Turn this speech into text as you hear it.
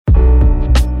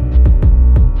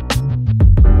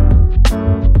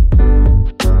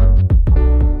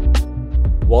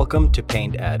Welcome to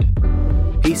Paint Ed.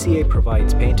 PCA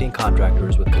provides painting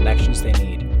contractors with connections they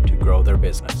need to grow their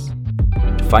business.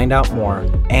 To find out more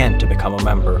and to become a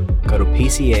member, go to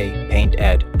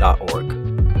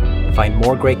pcapainted.org. Find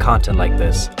more great content like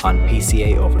this on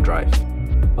PCA Overdrive.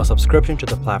 A subscription to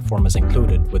the platform is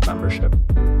included with membership.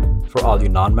 For all you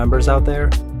non-members out there,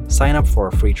 sign up for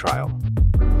a free trial.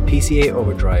 PCA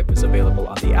Overdrive is available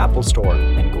on the Apple Store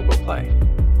and Google Play.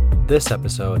 This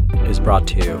episode is brought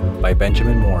to you by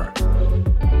Benjamin Moore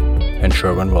and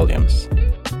Sherwin Williams.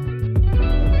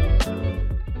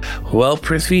 Well,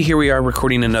 Prithvi, here we are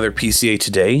recording another PCA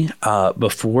today.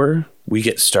 Before we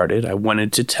get started, I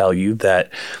wanted to tell you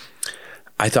that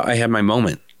I thought I had my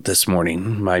moment this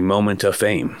morning, my moment of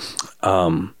fame.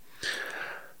 I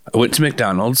went to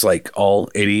McDonald's like all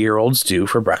 80-year-olds do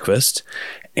for breakfast,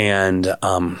 and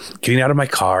getting out of my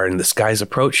car, and this guy's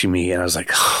approaching me, and I was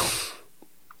like, oh,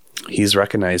 he's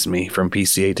recognized me from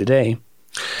PCA today.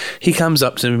 He comes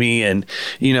up to me, and,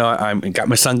 you know, I got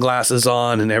my sunglasses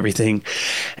on and everything.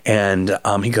 And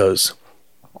he goes,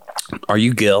 "Are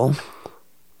you Gil?"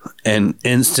 And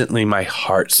instantly my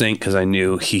heart sank because I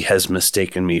knew he has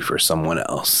mistaken me for someone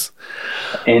else.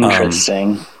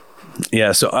 Interesting.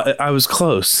 Yeah, so I was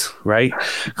close, right?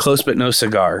 Close, but no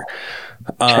cigar.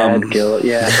 Chad Gill,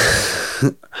 yeah.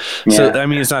 So, I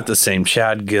mean, it's not the same.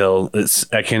 Chad Gill,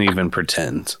 I can't even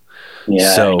pretend.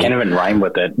 Yeah, so, I can't even rhyme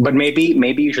with it. But maybe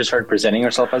you should start presenting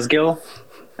yourself as Gil,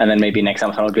 and then maybe next time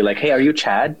someone will be like, "Hey, are you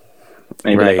Chad?"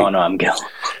 Maybe right. like, "Oh no, I'm Gil."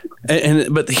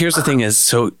 But here's the thing is,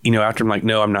 so, you know, after I'm like,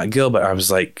 "No, I'm not Gil," but I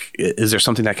was like, "Is there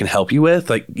something I can help you with?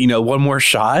 Like, you know, one more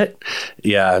shot?"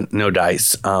 Yeah, no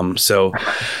dice. So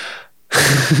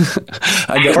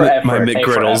I got my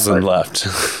McGriddles and left.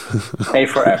 Pay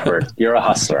for effort. You're a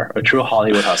hustler, a true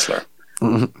Hollywood hustler.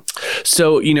 Mm-hmm.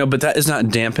 So, you know, but that is not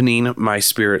dampening my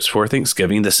spirits for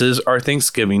Thanksgiving. This is our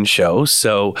Thanksgiving show.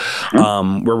 So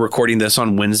we're recording this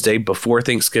on Wednesday before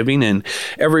Thanksgiving, and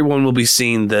everyone will be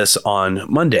seeing this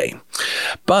on Monday.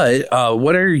 But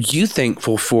what are you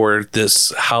thankful for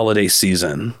this holiday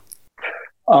season?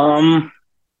 I'm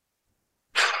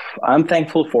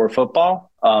thankful for football,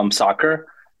 soccer.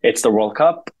 It's the World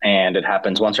Cup, and it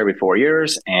happens once every 4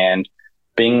 years. And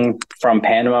being from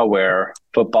Panama, where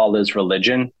football is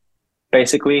religion,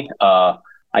 basically, I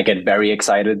get very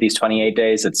excited these 28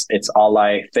 days. It's all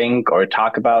I think or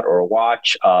talk about or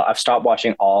watch. I've stopped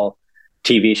watching all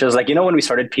TV shows. Like, you know, when we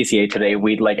started PCA today,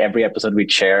 we'd like every episode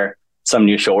we'd share some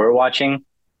new show we're watching.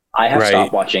 I have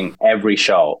stopped watching every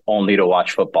show only to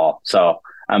watch football. So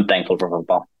I'm thankful for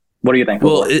football. What are you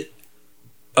thankful for?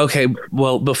 Okay,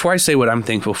 well, before I say what I'm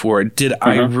thankful for, did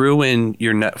I ruin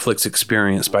your Netflix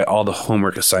experience by all the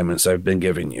homework assignments I've been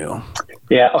giving you?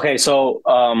 Yeah, okay, so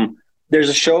there's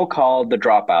a show called The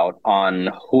Dropout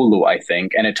on Hulu, I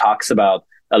think, and it talks about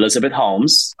Elizabeth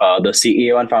Holmes, the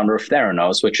CEO and founder of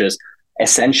Theranos, which is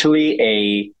essentially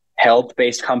a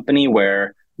health-based company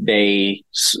where they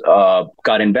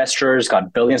got investors,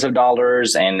 got billions of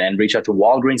dollars, and reached out to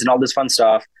Walgreens and all this fun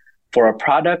stuff for a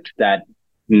product that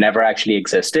never actually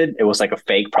existed. It was like a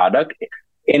fake product.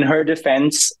 In her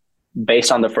defense,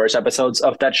 based on the first episodes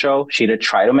of that show, she did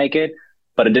try to make it,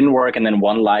 but it didn't work. And then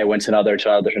one lie went to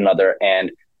another.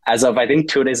 And as of, I think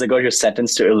 2 days ago, she was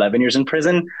sentenced to 11 years in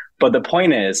prison. But the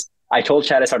point is, I told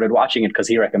Chad I started watching it because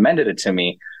he recommended it to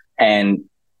me. And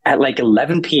at like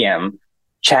 11 p.m.,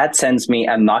 Chad sends me,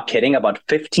 I'm not kidding, about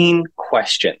 15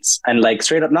 questions. And like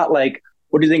straight up, not like,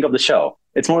 what do you think of the show?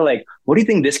 It's more like, what do you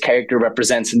think this character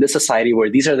represents in this society where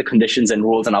these are the conditions and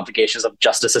rules and obligations of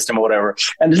justice system or whatever?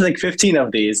 And there's like 15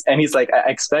 of these. And he's like, I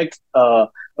expect a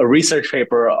research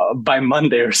paper by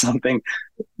Monday or something.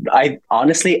 I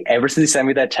honestly, ever since he sent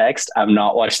me that text, I've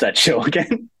not watched that show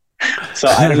again. So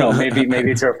I don't know, maybe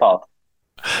it's your fault.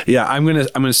 Yeah, I'm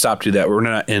gonna stop you that. We're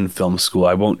not in film school.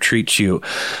 I won't treat you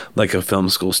like a film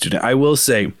school student. I will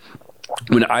say,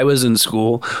 when I was in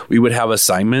school, we would have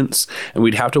assignments and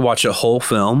we'd have to watch a whole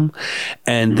film,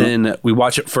 and then we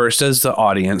watch it first as the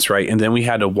audience, right? And then we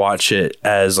had to watch it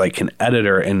as like an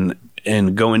editor and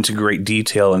go into great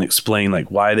detail and explain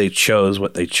like why they chose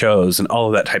what they chose and all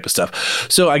of that type of stuff.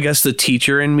 So I guess the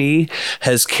teacher in me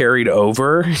has carried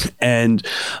over, and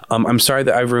I'm sorry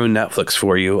that I've ruined Netflix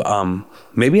for you.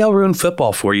 Maybe I'll ruin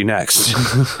football for you next.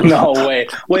 No,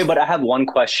 wait, but I have one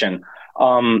question.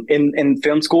 In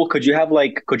film school, could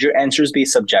your answers be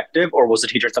subjective, or was the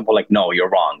teacher simple like, no, you're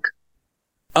wrong?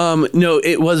 No,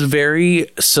 it was very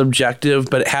subjective,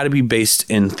 but it had to be based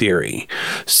in theory.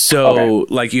 So,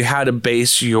 like, you had to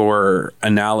base your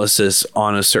analysis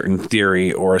on a certain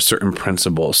theory or a certain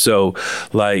principle. So,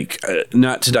 like,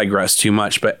 not to digress too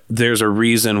much, but there's a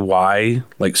reason why,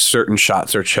 like, certain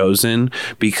shots are chosen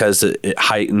because it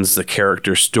heightens the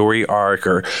character's story arc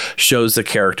or shows the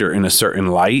character in a certain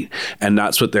light. And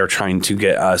that's what they're trying to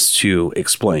get us to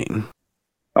explain.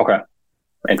 Okay.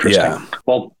 Interesting. Yeah.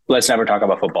 Well, let's never talk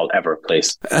about football ever,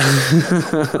 please.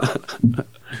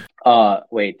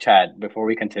 Wait, Chad, before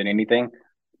we continue anything,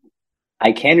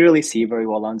 I can't really see very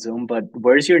well on Zoom, but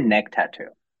where's your neck tattoo?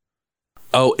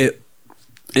 Oh,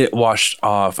 it washed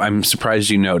off. I'm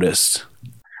surprised you noticed.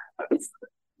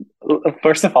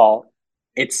 First of all,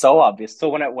 it's so obvious. So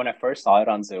when I first saw it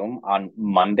on Zoom on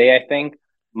Monday, I think,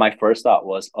 my first thought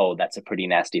was, oh, that's a pretty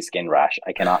nasty skin rash.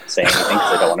 I cannot say anything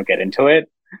because I don't want to get into it.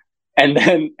 And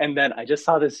then I just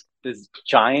saw this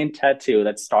giant tattoo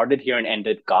that started here and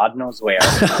ended God knows where.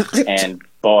 And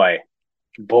boy,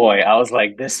 I was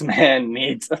like, this man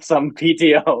needs some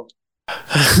PTO.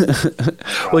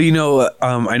 Well,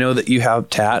 I know that you have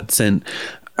tats, and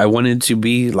I wanted to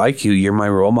be like you. You're my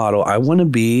role model. I want to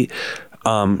be,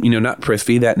 not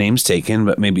Prithvi, that name's taken,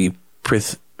 but maybe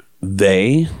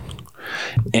Prithve.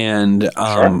 And,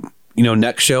 Sure.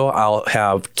 Next show I'll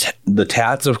have the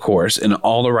tats, of course, in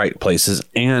all the right places,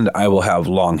 and I will have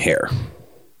long hair.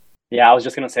 Yeah, I was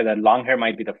just going to say that long hair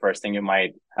might be the first thing you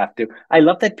might have to. I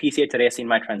love that PCA today has seen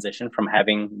my transition from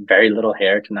having very little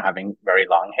hair to now having very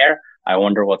long hair. I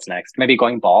wonder what's next. Maybe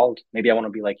going bald. Maybe I want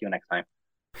to be like you next time.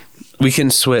 We can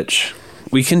switch.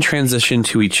 We can transition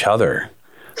to each other.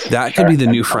 That could be the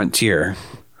new frontier.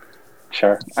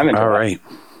 Sure. I'm into All that. right.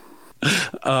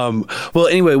 Well,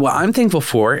 anyway, what I'm thankful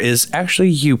for is actually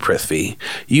you, Prithvi.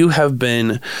 You have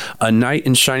been a knight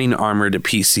in shining armor to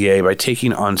PCA by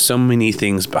taking on so many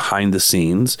things behind the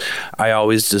scenes. I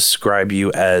always describe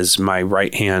you as my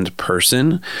right-hand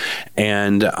person,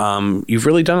 and you've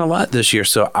really done a lot this year,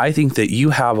 so I think that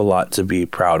you have a lot to be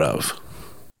proud of.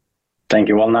 Thank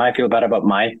you. Well, now I feel bad about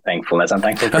my thankfulness. I'm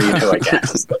thankful for you too, I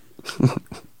guess.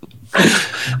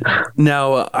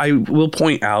 Now, I will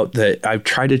point out that I've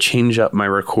tried to change up my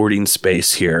recording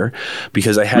space here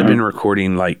because I had been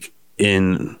recording like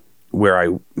in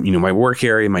where my work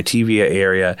area, my TV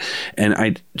area, and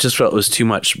I just felt it was too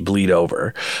much bleed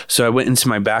over. So I went into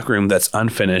my back room that's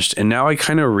unfinished, and now I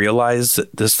kind of realize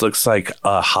that this looks like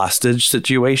a hostage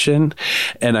situation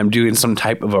and I'm doing some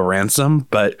type of a ransom,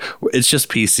 but it's just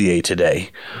PCA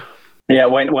today. Yeah,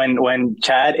 when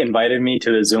Chad invited me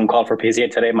to the Zoom call for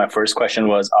PCA today, my first question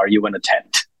was, "Are you in a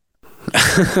tent?"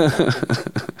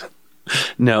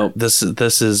 No, this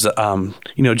is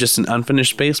just an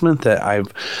unfinished basement that I've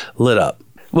lit up.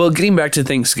 Well, getting back to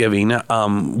Thanksgiving,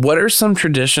 what are some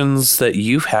traditions that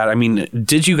you've had? I mean,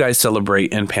 did you guys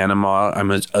celebrate in Panama? I'm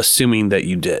assuming that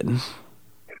you did.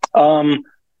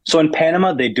 So in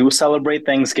Panama, they do celebrate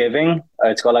Thanksgiving.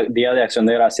 It's called like Dia de Acción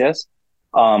de Gracias.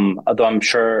 Although I'm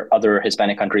sure other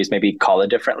Hispanic countries maybe call it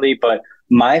differently, but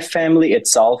my family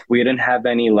itself, we didn't have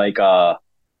any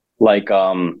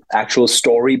actual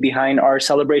story behind our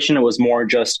celebration. It was more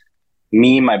just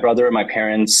me, my brother, my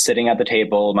parents sitting at the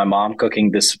table, my mom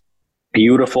cooking this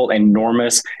beautiful,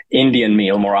 enormous Indian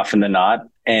meal more often than not.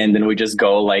 And then we just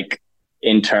go like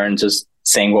in turn, just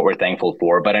saying what we're thankful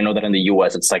for. But I know that in the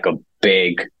US, it's like a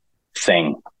big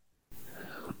thing.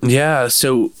 Yeah.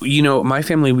 So, my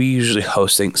family, we usually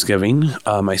host Thanksgiving.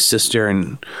 My sister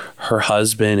and her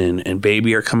husband and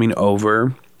baby are coming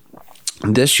over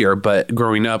this year, but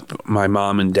growing up, my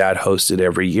mom and dad hosted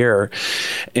every year.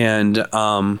 And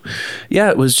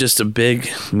it was just a big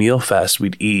meal fest.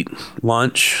 We'd eat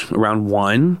lunch around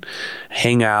 1,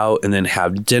 hang out, and then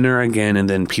have dinner again. And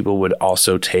then people would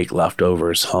also take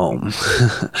leftovers home.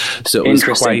 So it was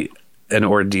quite an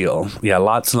ordeal. Yeah,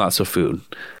 lots and lots of food.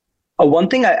 One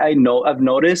thing I know I've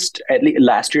noticed, at least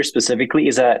last year specifically,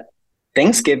 is that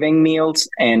Thanksgiving meals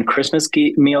and Christmas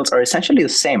meals are essentially the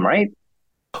same, right?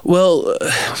 Well,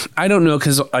 I don't know,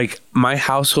 because like my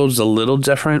household's a little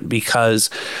different because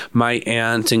my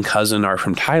aunt and cousin are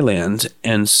from Thailand,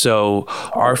 and so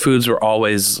our foods were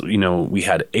always, we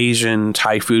had Asian,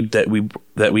 Thai food that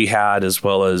we had, as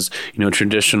well as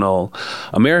traditional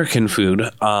American food,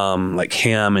 like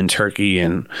ham and turkey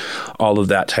and all of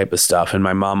that type of stuff. And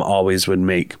my mom always would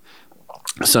make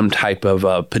some type of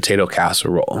a potato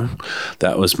casserole.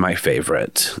 That was my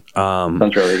favorite.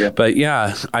 Sounds really good. But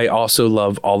yeah, I also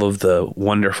love all of the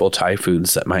wonderful Thai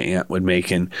foods that my aunt would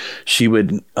make. And she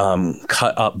would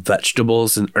cut up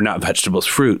vegetables or not vegetables,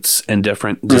 fruits in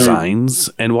different designs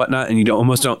and whatnot. And you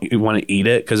almost don't want to eat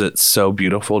it because it's so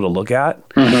beautiful to look at.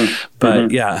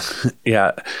 But yeah,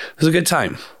 it was a good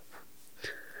time.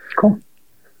 Cool.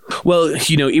 Well,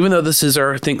 even though this is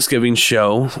our Thanksgiving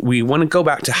show, we want to go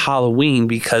back to Halloween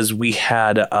because we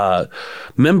had a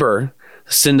member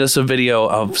send us a video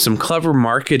of some clever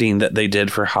marketing that they did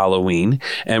for Halloween.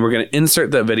 And we're going to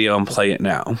insert that video and play it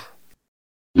now.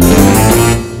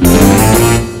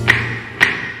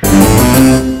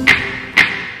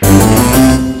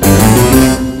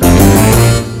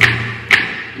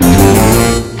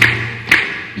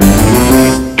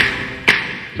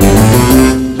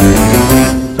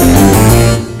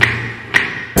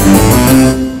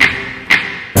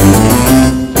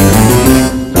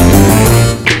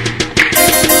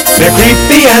 They're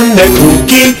creepy and they're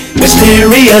kooky,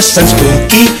 mysterious and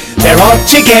spooky. They're all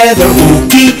together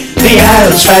ooky, the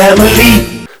Addams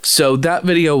Family. So that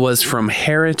video was from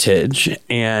Heritage,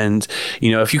 and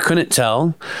if you couldn't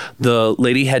tell, the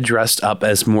lady had dressed up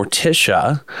as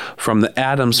Morticia from the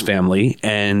Addams Family,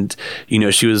 and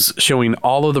she was showing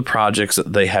all of the projects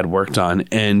that they had worked on,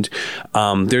 and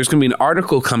there's going to be an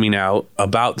article coming out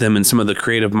about them and some of the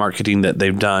creative marketing that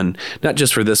they've done, not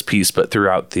just for this piece but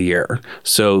throughout the year.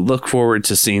 So look forward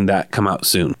to seeing that come out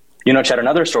soon. Chad,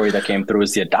 another story that came through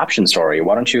is the adoption story.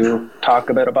 Why don't you talk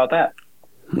a bit about that?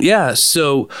 Yeah,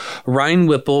 so Ryan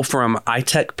Whipple from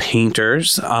iTech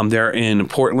Painters, they're in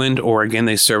Portland, Oregon.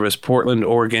 They service Portland,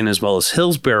 Oregon, as well as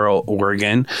Hillsboro,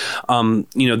 Oregon.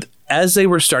 As they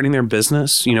were starting their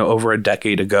business, over a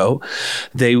decade ago,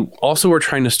 they also were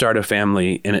trying to start a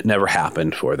family, and it never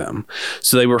happened for them.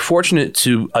 So they were fortunate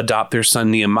to adopt their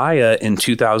son Nehemiah in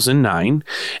 2009.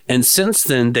 And since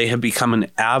then, they have become an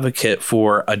advocate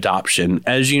for adoption.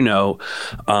 As you know,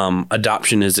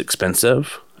 adoption is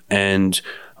expensive. And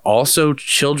also,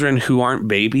 children who aren't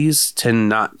babies tend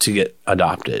not to get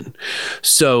adopted.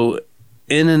 So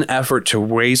in an effort to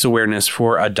raise awareness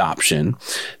for adoption,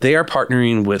 they are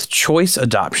partnering with Choice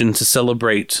Adoption to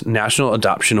celebrate National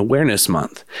Adoption Awareness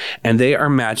Month. And they are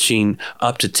matching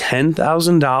up to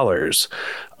 $10,000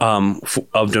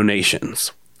 of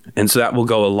donations. And so that will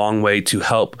go a long way to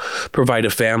help provide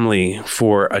a family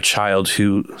for a child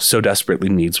who so desperately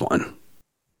needs one.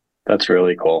 That's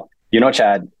really cool.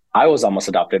 Chad, I was almost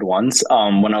adopted once.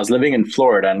 When I was living in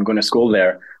Florida and going to school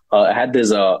there, I had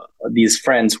these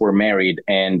friends who were married,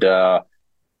 and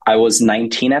I was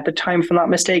 19 at the time, if I'm not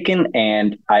mistaken,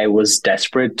 and I was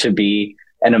desperate to be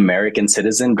an American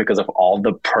citizen because of all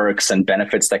the perks and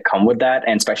benefits that come with that,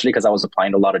 and especially because I was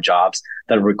applying to a lot of jobs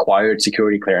that required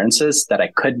security clearances that I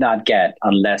could not get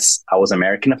unless I was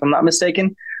American, if I'm not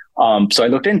mistaken. So I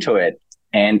looked into it.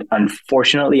 And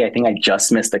unfortunately, I think I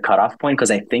just missed the cutoff point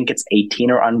because I think it's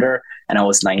 18 or under, and I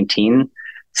was 19.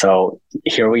 So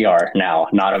here we are now,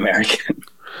 not American.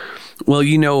 Well,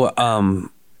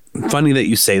 funny that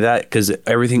you say that because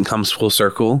everything comes full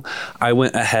circle. I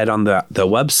went ahead on the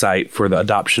website for the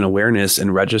adoption awareness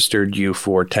and registered you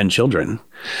for 10 children.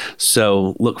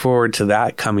 So look forward to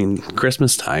that coming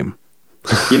Christmas time.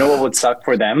 What would suck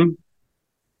for them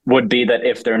would be that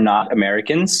if they're not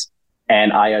Americans,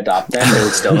 and I adopt them, they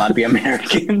would still not be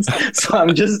Americans. So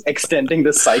I'm just extending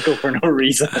the cycle for no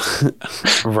reason.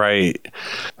 Right.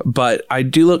 But I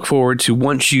do look forward to,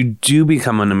 once you do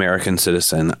become an American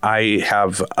citizen, I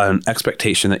have an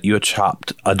expectation that you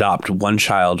adopt one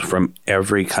child from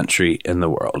every country in the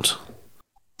world.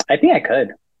 I think I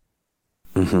could.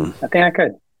 I think I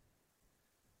could.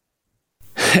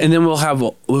 And then we'll have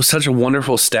such a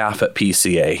wonderful staff at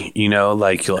PCA,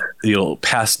 you'll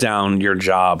pass down your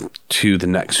job to the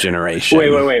next generation.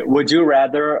 Wait. Would you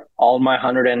rather all my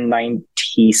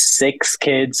 196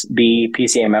 kids be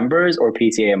PCA members or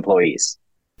PCA employees?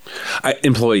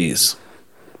 Employees.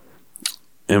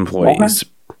 Okay.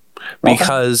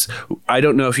 Because I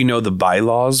don't know if you know the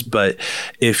bylaws, but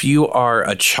if you are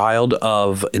a child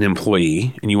of an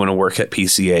employee and you want to work at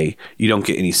PCA, you don't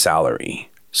get any salary.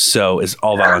 So it's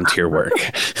all volunteer work.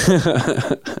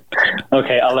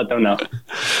 Okay, I'll let them know.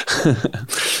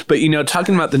 But,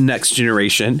 talking about the next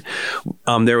generation,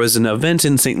 there was an event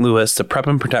in St. Louis, the Prep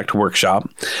and Protect workshop,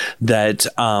 that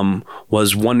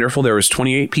was wonderful. There was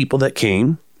 28 people that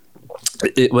came.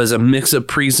 It was a mix of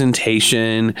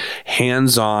presentation,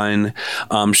 hands-on.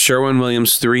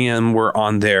 Sherwin-Williams 3M were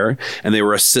on there, and they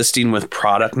were assisting with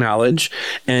product knowledge.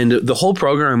 And the whole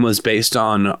program was based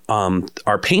on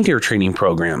our painter training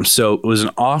program. So it was an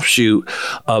offshoot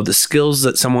of the skills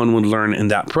that someone would learn in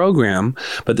that program.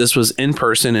 But this was in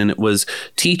person, and it was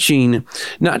teaching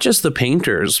not just the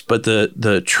painters, but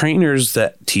the trainers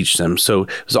that teach them. So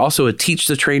it was also a teach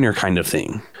the trainer kind of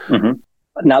thing. Mm-hmm.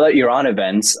 Now that you're on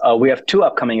events, we have 2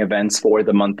 upcoming events for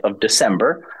the month of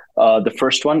December. The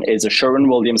first one is a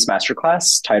Sherwin-Williams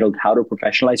Masterclass titled How to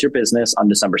Professionalize Your Business on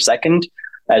December 2nd,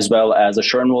 as well as a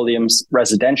Sherwin-Williams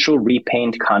Residential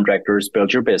Repaint Contractors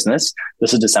Build Your Business.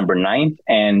 This is December 9th.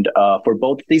 And for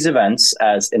both of these events,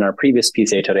 as in our previous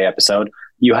PCA Today episode,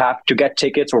 you have to get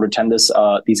tickets or to attend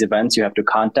these events. You have to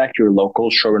contact your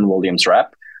local Sherwin-Williams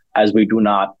rep, as we do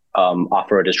not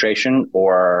offer registration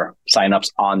or signups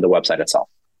on the website itself.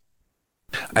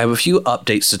 I have a few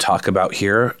updates to talk about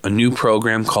here. A new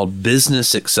program called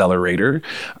Business Accelerator.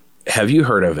 Have you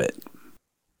heard of it?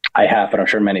 I have, but I'm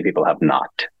sure many people have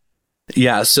not.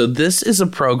 Yeah, so this is a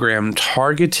program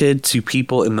targeted to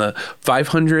people in the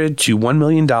 $500 to $1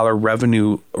 million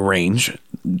revenue range,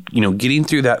 getting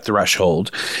through that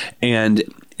threshold. And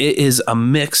it is a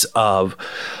mix of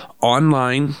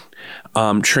online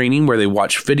training where they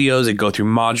watch videos, they go through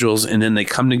modules, and then they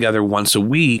come together once a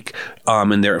week,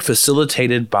 and they're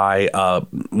facilitated by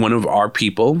one of our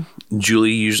people.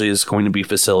 Julie usually is going to be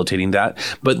facilitating that.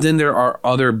 But then there are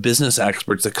other business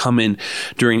experts that come in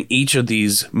during each of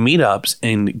these meetups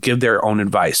and give their own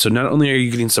advice. So not only are you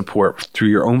getting support through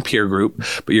your own peer group,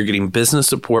 but you're getting business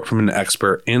support from an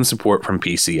expert and support from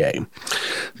PCA.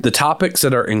 The topics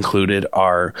that are included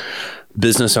are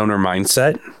business owner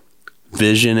mindset,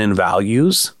 vision and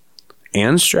values,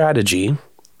 and strategy,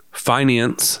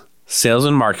 finance, sales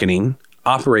and marketing,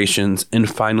 operations, and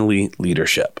finally,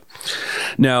 leadership.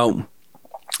 Now,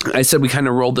 I said we kind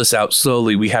of rolled this out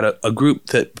slowly. We had a group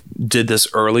that did this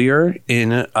earlier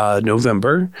in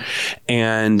November,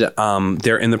 and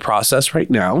they're in the process right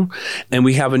now. And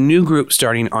we have a new group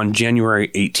starting on January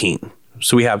 18th.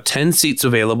 So we have 10 seats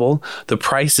available. The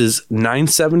price is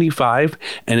 $975,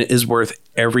 and it is worth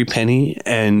every penny.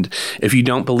 And if you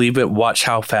don't believe it, watch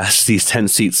how fast these 10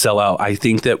 seats sell out. I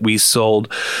think that we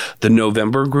sold the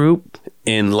November group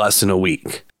in less than a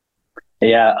week.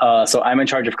 Yeah. So I'm in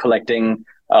charge of collecting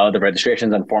the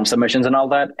registrations and form submissions and all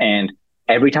that. And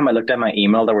every time I looked at my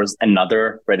email, there was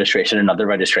another registration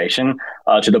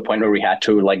to the point where we had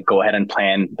to go ahead and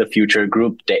plan the future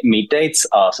group meet dates.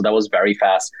 So that was very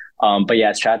fast. But yeah,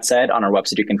 as Chad said, on our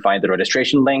website, you can find the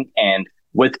registration link, and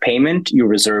with payment, you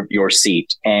reserve your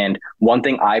seat. And one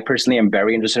thing I personally am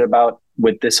very interested about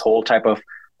with this whole type of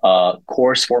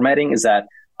course formatting is that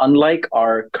unlike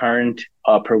our current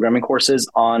programming courses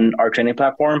on our training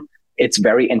platform, it's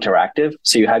very interactive.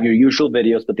 So you have your usual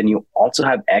videos, but then you also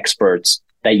have experts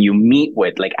that you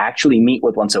actually meet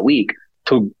with once a week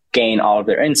to gain all of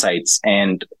their insights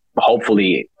and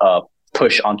hopefully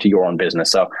push onto your own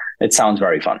business. So it sounds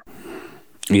very fun.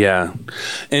 Yeah.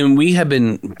 And we have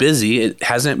been busy. It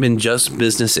hasn't been just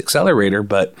Business Accelerator,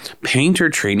 but painter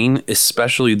training,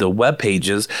 especially the web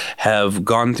pages, have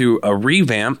gone through a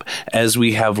revamp as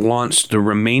we have launched the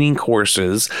remaining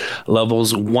courses.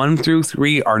 Levels 1 through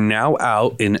 3 are now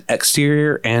out in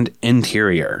exterior and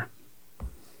interior.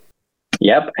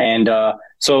 Yep. And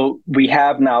so we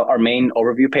have now our main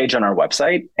overview page on our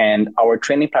website, and our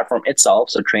training platform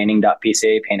itself, so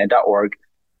training.pcapainted.org,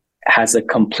 has a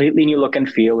completely new look and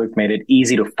feel. We've made it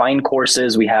easy to find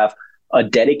courses. We have a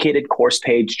dedicated course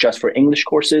page just for English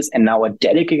courses, and now a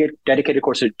dedicated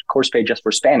course page just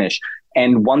for Spanish.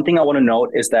 And one thing I want to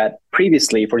note is that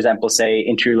previously, for example, say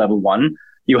interior level 1,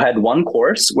 you had one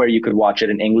course where you could watch it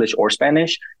in English or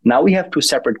Spanish. Now we have 2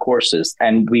 separate courses,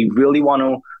 and we really want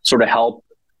to sort of help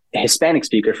Hispanic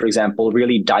speakers, for example,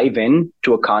 really dive in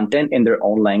to a content in their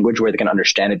own language where they can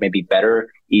understand it maybe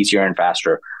better, easier, and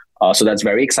faster. So that's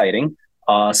very exciting.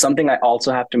 Something I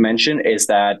also have to mention is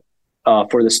that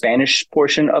for the Spanish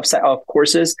portion of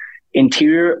courses,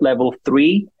 interior level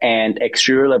 3 and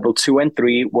exterior level 2 and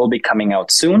 3 will be coming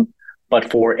out soon.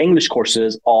 But for English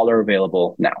courses, all are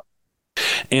available now.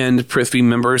 And Prithvi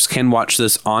members can watch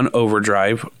this on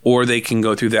Overdrive, or they can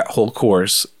go through that whole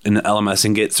course in the LMS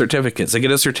and get certificates. They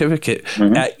get a certificate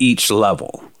at each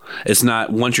level. It's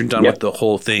not once you're done with the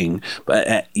whole thing, but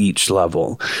at each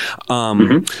level.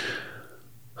 I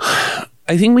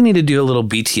think we need to do a little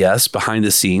BTS behind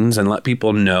the scenes and let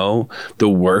people know the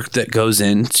work that goes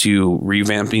into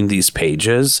revamping these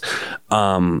pages.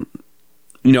 On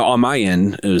my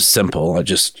end, it was simple. I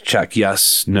just check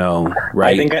yes, no,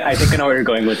 right. I think I know where you're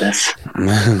going with this.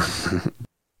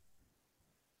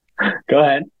 Go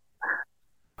ahead.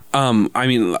 I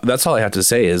mean, that's all I have to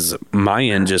say is my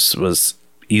end just was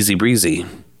easy breezy.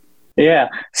 Yeah.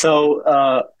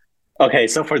 So, okay.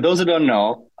 So for those who don't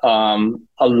know,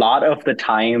 a lot of the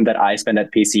time that I spend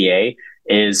at PCA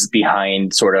is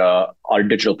behind sort of our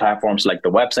digital platforms like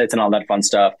the websites and all that fun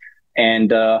stuff.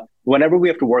 And whenever we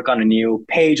have to work on a new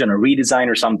page, on a redesign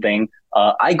or something,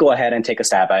 I go ahead and take a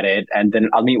stab at it. And then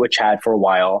I'll meet with Chad for a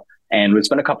while. And we'll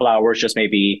spend a couple hours just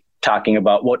maybe talking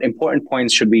about what important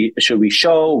points should we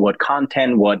show, what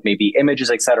content, what maybe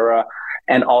images, etc.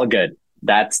 And all good.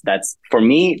 That's for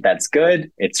me, that's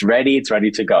good. It's ready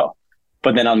to go.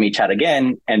 But then I'll meet Chad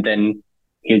again, and then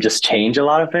he'll just change a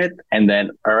lot of it. And then,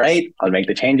 all right, I'll make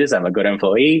the changes. I'm a good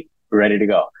employee, ready to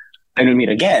go. And we'll meet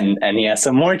again, and he has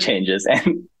some more changes.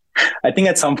 And I think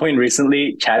at some point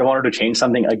recently, Chad wanted to change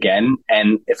something again.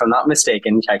 And if I'm not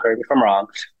mistaken, Chad, correct me if I'm wrong,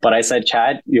 but I said,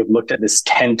 Chad, you've looked at this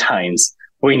 10 times.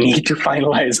 We need to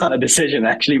finalize on a decision,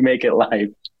 actually make it live.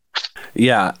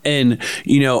 Yeah. And,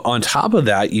 on top of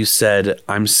that, you said,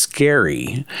 I'm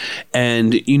scary.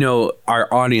 And,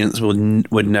 our audience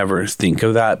would never think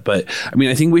of that. But I mean,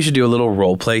 I think we should do a little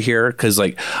role play here because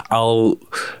I'll,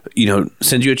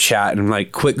 send you a chat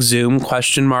and quick Zoom ?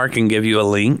 And give you a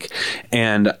link.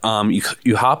 And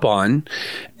you hop on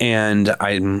and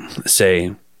I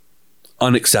say,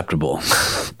 unacceptable.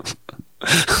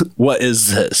 What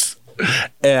is this?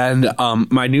 And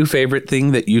my new favorite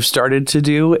thing that you've started to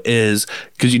do is,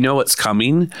 because you know what's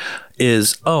coming,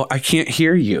 is, oh, I can't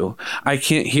hear you. I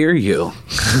can't hear you.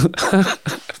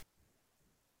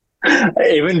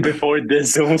 Even before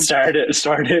this Zoom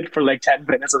started for 10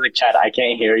 minutes, I was like, Chad, I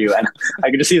can't hear you. And I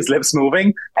could just see his lips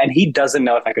moving. And he doesn't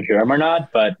know if I could hear him or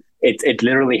not. But it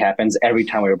literally happens every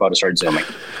time we're about to start Zooming.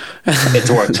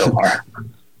 It's worked so far.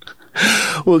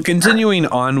 Well, continuing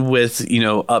on with,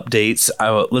 updates,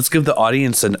 let's give the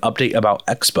audience an update about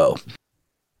Expo.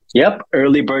 Yep.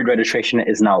 Early bird registration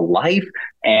is now live,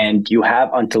 and you have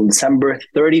until December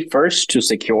 31st to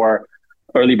secure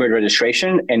early bird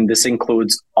registration. And this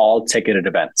includes all ticketed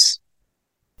events.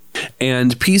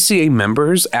 And PCA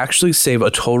members actually save a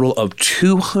total of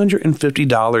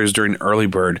 $250 during early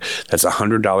bird. That's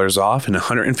 $100 off and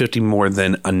 $150 more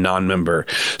than a non-member.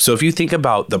 So if you think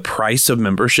about the price of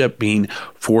membership being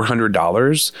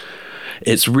 $400,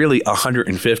 it's really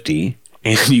 $150,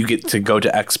 and you get to go to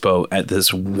Expo at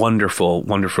this wonderful,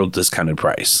 wonderful discounted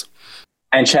price.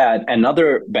 And Chad,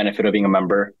 another benefit of being a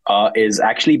member is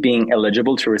actually being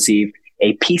eligible to receive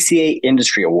a PCA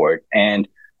Industry Award. And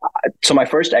so my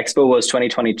first Expo was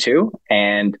 2022,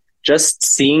 and just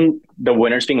seeing the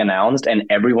winners being announced and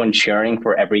everyone cheering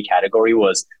for every category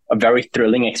was a very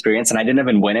thrilling experience. And I didn't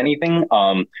even win anything.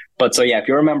 But so yeah, if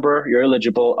you're a member, you're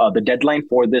eligible. The deadline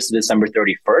for this is December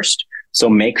 31st. So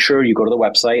make sure you go to the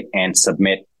website and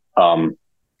submit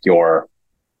your,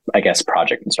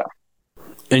 project and stuff.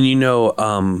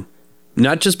 And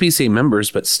not just PCA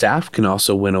members, but staff can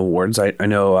also win awards. I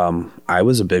know I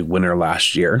was a big winner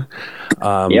last year.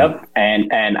 Yep.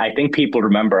 And I think people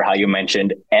remember how you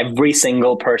mentioned every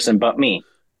single person but me.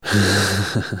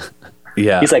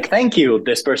 Yeah. He's like, thank you,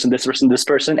 this person, this person, this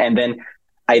person. And then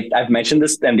I've mentioned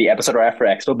this in the episode right after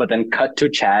Expo, but then cut to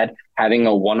Chad having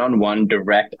a one-on-one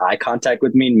direct eye contact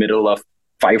with me in the middle of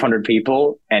 500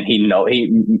 people. And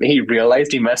he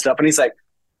realized he messed up, and he's like,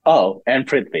 oh, and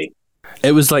Prithvi.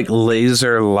 It was like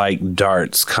laser-like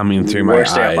darts coming through my eyes.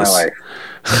 Worst day of my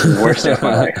life. Worst day of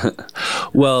my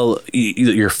life. Well,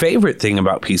 your favorite thing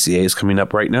about PCA is coming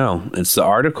up right now. It's the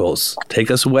articles.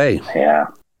 Take us away. Yeah.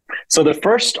 So the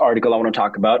first article I want to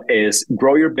talk about is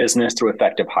Grow Your Business Through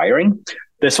Effective Hiring.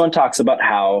 This one talks about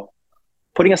how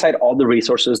putting aside all the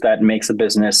resources that makes a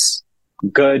business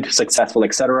good, successful,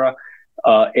 etc.,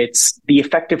 it's the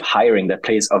effective hiring that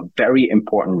plays a very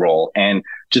important role, and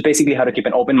just basically how to keep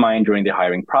an open mind during the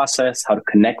hiring process, how to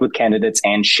connect with candidates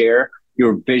and share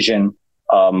your vision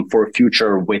for a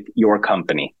future with your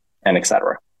company, and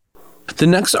etc. The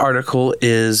next article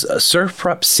is a Surf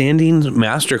Prep Sanding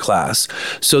Masterclass.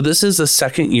 So this is the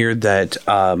second year that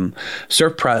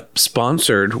Surf Prep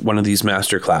sponsored one of these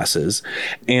masterclasses,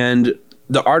 and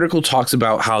the article talks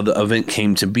about how the event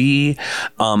came to be.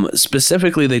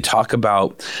 Specifically, they talk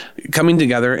about coming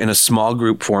together in a small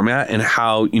group format and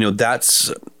how,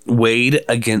 that's weighed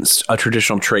against a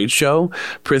traditional trade show.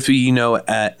 Prithvi,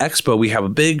 at Expo, we have a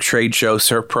big trade show.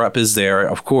 Surf Prep is there,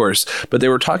 of course. But they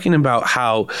were talking about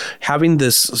how having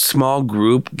this small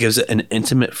group gives it an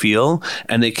intimate feel,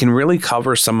 and they can really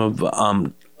cover some of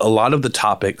a lot of the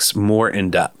topics more in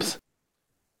depth.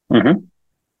 Mm-hmm.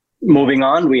 Moving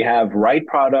on, we have Right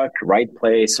Product, Right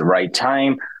Place, Right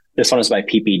Time. This one is by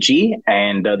PPG,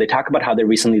 and they talk about how they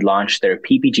recently launched their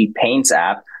PPG Paints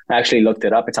app. I actually looked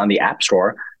it up. It's on the App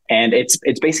Store. And it's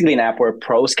basically an app where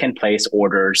pros can place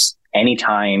orders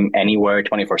anytime, anywhere,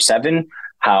 24/7.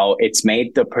 How it's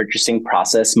made the purchasing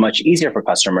process much easier for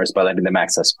customers by letting them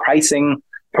access pricing,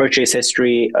 purchase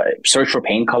history, search for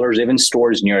paint colors, even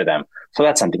stores near them. So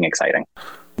that's something exciting.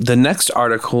 The next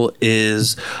article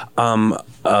is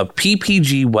a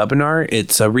PPG webinar.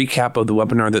 It's a recap of the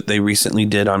webinar that they recently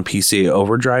did on PCA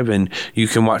Overdrive, and you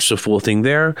can watch the full thing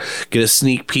there, get a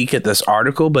sneak peek at this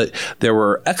article. But there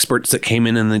were experts that came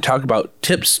in and they talk about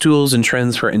tips, tools, and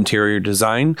trends for interior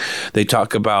design. They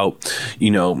talk about,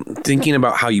 thinking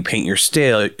about how you paint your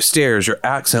stairs, your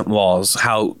accent walls,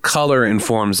 how color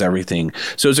informs everything.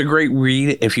 So it's a great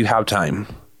read if you have time.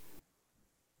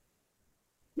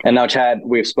 And now, Chad,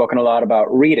 we've spoken a lot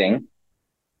about reading.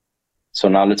 So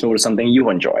now let's move to something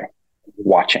you enjoy,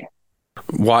 watching.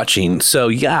 So,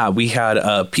 yeah, we had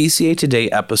a PCA Today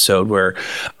episode where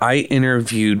I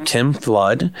interviewed Tim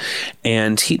Flood,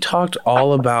 and he talked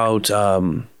all about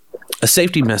a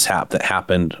safety mishap that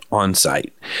happened on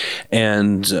site.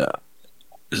 And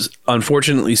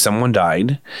unfortunately, someone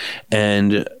died.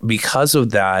 And because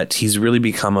of that, he's really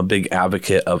become a big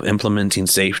advocate of implementing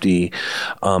safety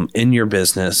in your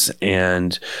business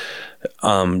and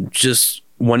just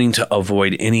wanting to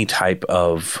avoid any type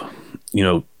of,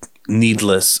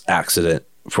 needless accident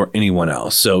for anyone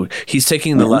else. So he's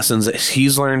taking the lessons that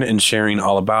he's learned and sharing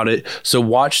all about it. So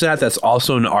watch that. That's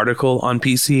also an article on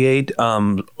PCA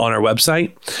on our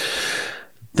website.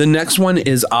 The next one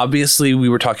is, obviously, we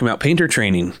were talking about painter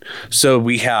training. So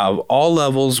we have all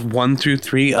levels 1 through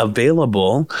 3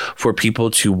 available for people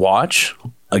to watch.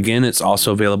 Again, it's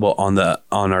also available on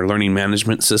our learning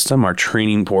management system, our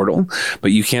training portal,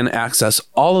 but you can access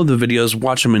all of the videos,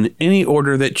 watch them in any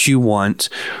order that you want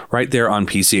right there on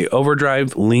PCA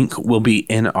Overdrive. Link will be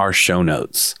in our show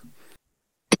notes.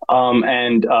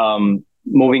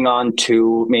 Moving on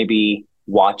to maybe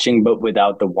watching, but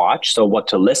without the watch. So what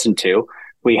to listen to.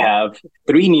 We have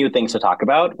 3 new things to talk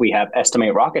about. We have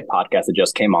Estimate Rocket podcast that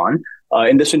just came on.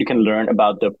 In this one, you can learn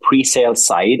about the pre-sale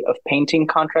side of painting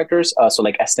contractors. So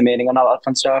like estimating and all that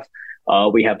fun stuff.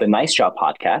 We have the Nice Job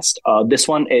podcast. This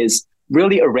one is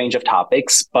really a range of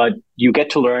topics, but you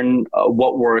get to learn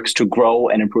what works to grow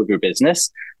and improve your business.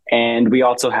 And we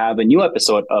also have a new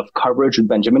episode of Coverage with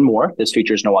Benjamin Moore. This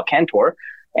features Noah Cantor.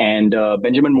 And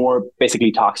Benjamin Moore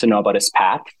basically talks to Noah about his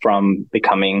path from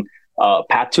becoming a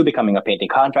painting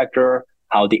contractor,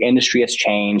 how the industry has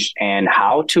changed, and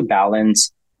how to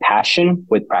balance passion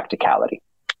with practicality.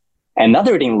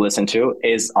 Another thing to listen to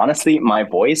is honestly my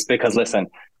voice, because listen,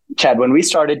 Chad, when we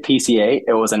started PCA,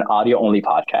 it was an audio-only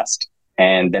podcast.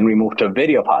 And then we moved to a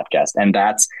video podcast. And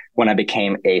that's when I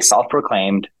became a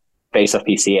self-proclaimed face of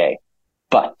PCA.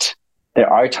 But there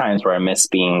are times where I miss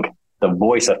being the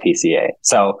voice of PCA.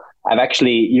 So I've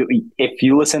actually, if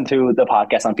you listen to the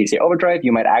podcast on PCA Overdrive,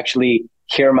 you might actually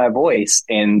hear my voice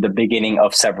in the beginning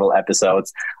of several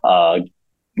episodes,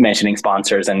 mentioning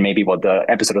sponsors and maybe what the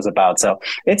episode was about. So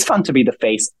it's fun to be the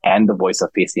face and the voice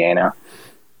of PCA now.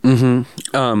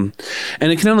 Mm-hmm.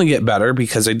 And it can only get better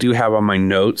because I do have on my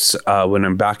notes when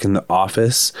I'm back in the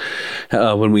office,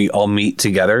 when we all meet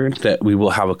together, that we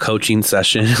will have a coaching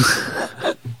session.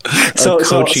 So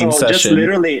just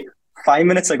literally 5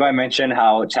 minutes ago, I mentioned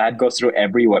how Chad goes through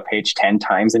every webpage 10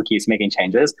 times and keeps making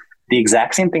changes. The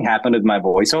exact same thing happened with my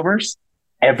voiceovers.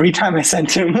 Every time I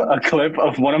sent him a clip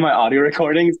of one of my audio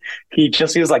recordings, he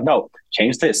was like, no,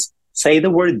 change this. Say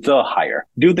the word "the" higher.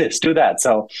 Do this, do that.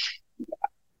 So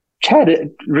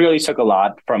Chad really took a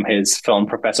lot from his film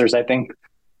professors, I think,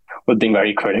 with being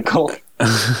very critical.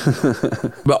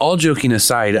 But all joking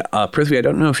aside, Prithvi, I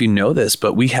don't know if you know this,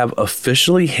 but we have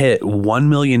officially hit 1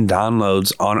 million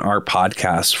downloads on our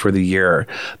podcast for the year.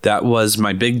 That was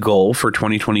my big goal for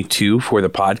 2022 for the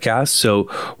podcast. So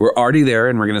we're already there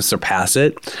and we're going to surpass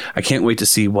it. I can't wait to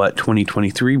see what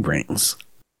 2023 brings.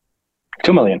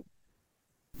 2 million.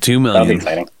 2 million. That'll be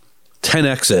exciting.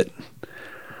 10x it.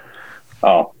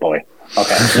 Oh, boy.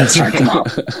 Okay, let's start tomorrow.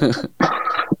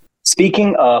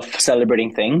 Speaking of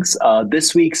celebrating things,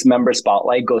 this week's member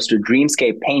spotlight goes to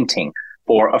Dreamscape Painting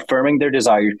for affirming their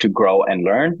desire to grow and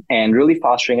learn and really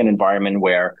fostering an environment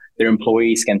where their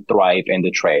employees can thrive in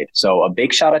the trade. So a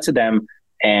big shout out to them.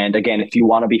 And again, if you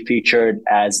want to be featured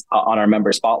as on our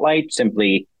member spotlight,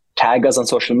 simply tag us on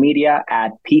social media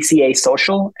at PCA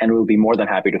Social, and we'll be more than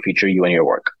happy to feature you and your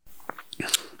work.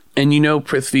 And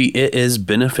Prithvi, it is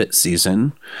benefit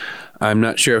season. I'm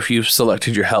not sure if you've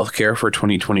selected your healthcare for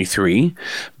 2023,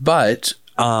 but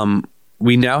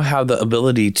we now have the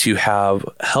ability to have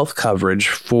health coverage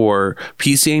for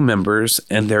PCA members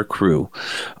and their crew.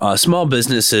 Small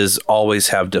businesses always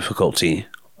have difficulty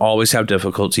always have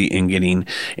difficulty in getting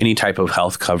any type of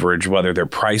health coverage, whether they're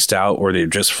priced out or they're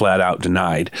just flat out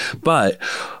denied. But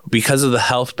because of the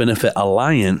Health Benefit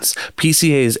Alliance,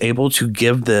 PCA is able to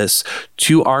give this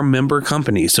to our member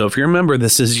companies. So if you're a member,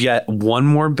 this is yet one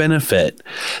more benefit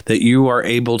that you are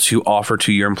able to offer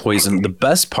to your employees. And the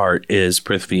best part is,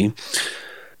 Prithvi,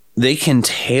 they can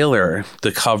tailor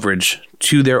the coverage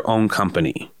to their own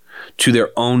company, to their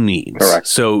own needs. Correct.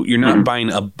 So you're not buying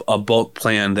a bulk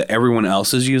plan that everyone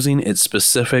else is using. It's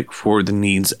specific for the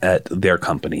needs at their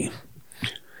company.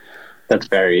 That's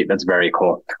very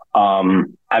cool.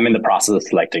 I'm in the process of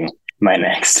selecting my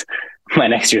next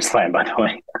year's plan, by the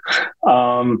way.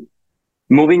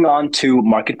 Moving on to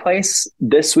Marketplace.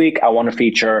 This week, I want to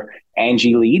feature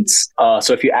Angie Leads.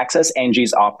 So if you access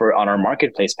Angie's offer on our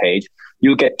Marketplace page,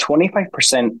 you'll get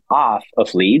 25% off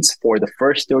of leads for the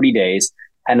first 30 days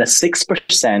and a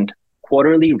 6%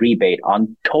 quarterly rebate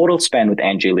on total spend with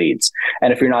Angie Leads.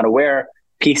 And if you're not aware,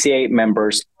 PCA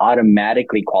members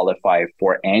automatically qualify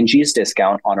for Angie's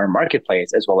discount on our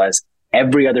Marketplace, as well as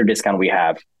every other discount we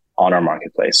have on our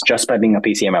Marketplace, just by being a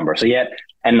PCA member. So yet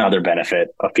another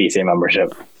benefit of PCA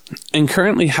membership. And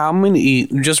currently, how many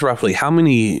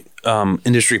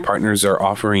industry partners are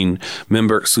offering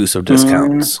member exclusive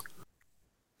discounts?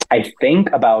 I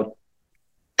think about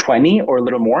 20 or a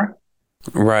little more.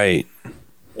 Right.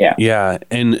 Yeah. Yeah.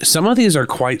 And some of these are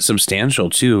quite substantial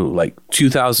too, like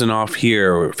 2,000 off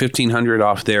here or 1,500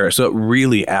 off there. So it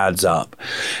really adds up.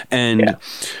 And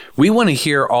we want to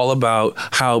hear all about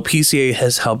how PCA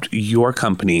has helped your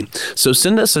company. So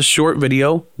send us a short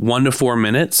video, 1 to 4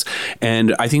 minutes.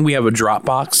 And I think we have a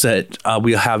Dropbox that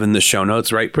we'll have in the show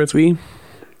notes, right, Prithvi?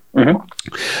 Mm-hmm.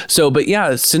 So, but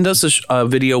yeah, send us a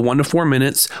video, 1 to 4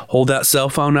 minutes. Hold that cell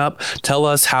phone up. Tell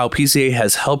us how PCA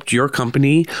has helped your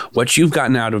company, what you've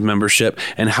gotten out of membership,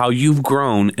 and how you've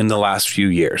grown in the last few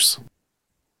years.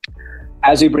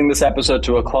 As we bring this episode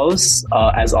to a close,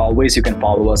 as always, you can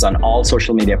follow us on all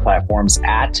social media platforms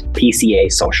at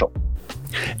PCA Social.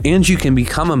 And you can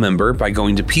become a member by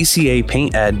going to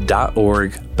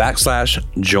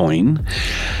pcapainted.org/join.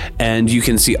 And you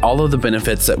can see all of the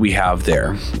benefits that we have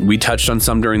there. We touched on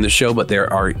some during the show, but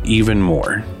there are even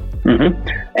more. Mm-hmm.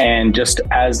 And just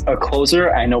as a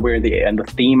closer, I know we're in the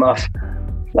theme of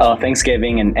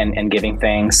Thanksgiving and giving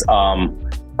thanks. I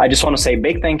just want to say a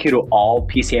big thank you to all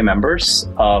PCA members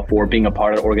for being a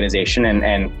part of the organization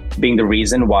and being the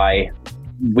reason why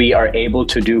we are able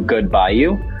to do good by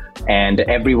you. And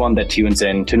everyone that tunes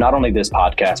in to not only this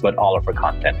podcast, but all of our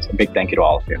content. A big thank you to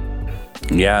all of you.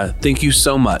 Yeah, thank you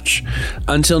so much.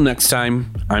 Until next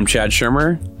time, I'm Chad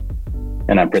Shermer.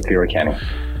 And I'm Prithvi Rakani.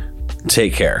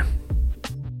 Take care.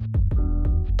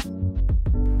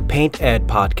 Paint Ed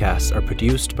podcasts are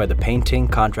produced by the Painting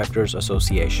Contractors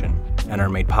Association and are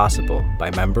made possible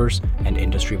by members and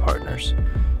industry partners.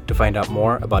 To find out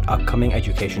more about upcoming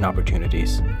education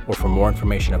opportunities or for more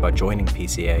information about joining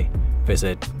PCA,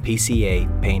 visit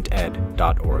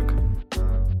pcapainted.org.